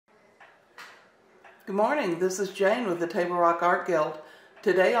Good morning, this is Jane with the Table Rock Art Guild.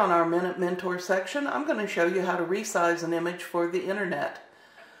 Today on our Minute Mentor section, I'm going to show you how to resize an image for the internet.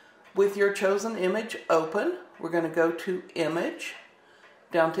 With your chosen image open, we're going to go to Image,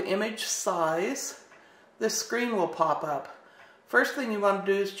 down to Image Size. This screen will pop up. First thing you want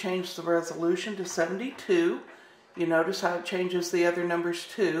to do is change the resolution to 72. You notice how it changes the other numbers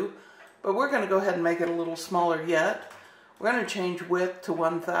too, but we're going to go ahead and make it a little smaller yet. We're going to change width to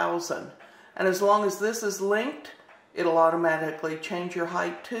 1000. And as long as this is linked, it'll automatically change your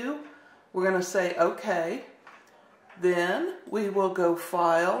height too. We're going to say OK. Then we will go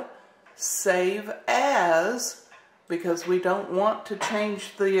File, Save As, because we don't want to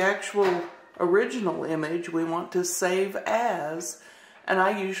change the actual original image. We want to save as, and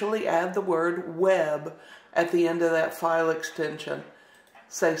I usually add the word web at the end of that file extension.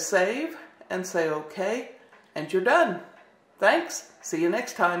 Say save and say OK, and you're done. Thanks. See you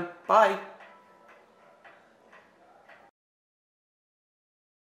next time. Bye.